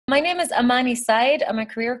My name is Amani Said. I'm a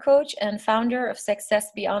career coach and founder of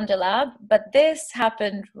Success Beyond the Lab. But this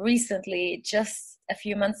happened recently, just a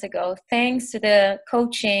few months ago, thanks to the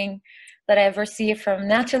coaching that I've received from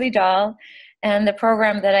Natalie Dahl and the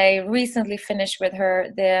program that I recently finished with her,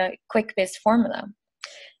 the Quick Biz Formula.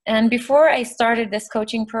 And before I started this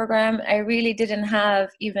coaching program, I really didn't have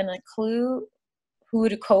even a clue who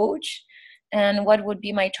to coach and what would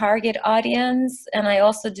be my target audience. And I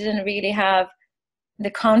also didn't really have the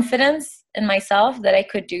confidence in myself that I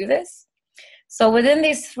could do this. So within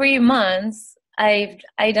these 3 months, I've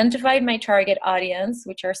identified my target audience,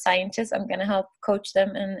 which are scientists. I'm going to help coach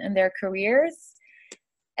them in their careers.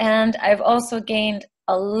 And I've also gained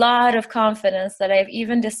a lot of confidence that I've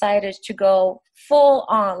even decided to go full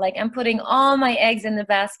on, like I'm putting all my eggs in the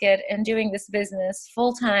basket and doing this business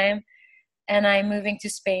full time. And I'm moving to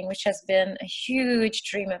Spain, which has been a huge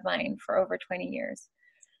dream of mine for over 20 years.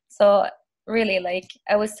 So really, like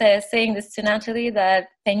I was saying this to Natalie, that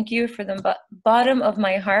thank you for the bottom of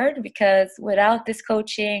my heart, because without this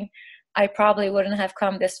coaching, I probably wouldn't have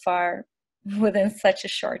come this far within such a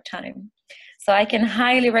short time. So I can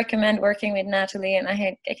highly recommend working with Natalie, and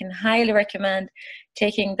I can highly recommend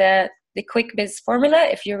taking the Quick Biz Formula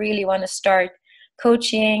if you really want to start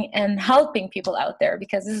coaching and helping people out there,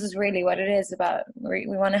 because this is really what it is about. We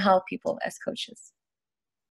want to help people as coaches.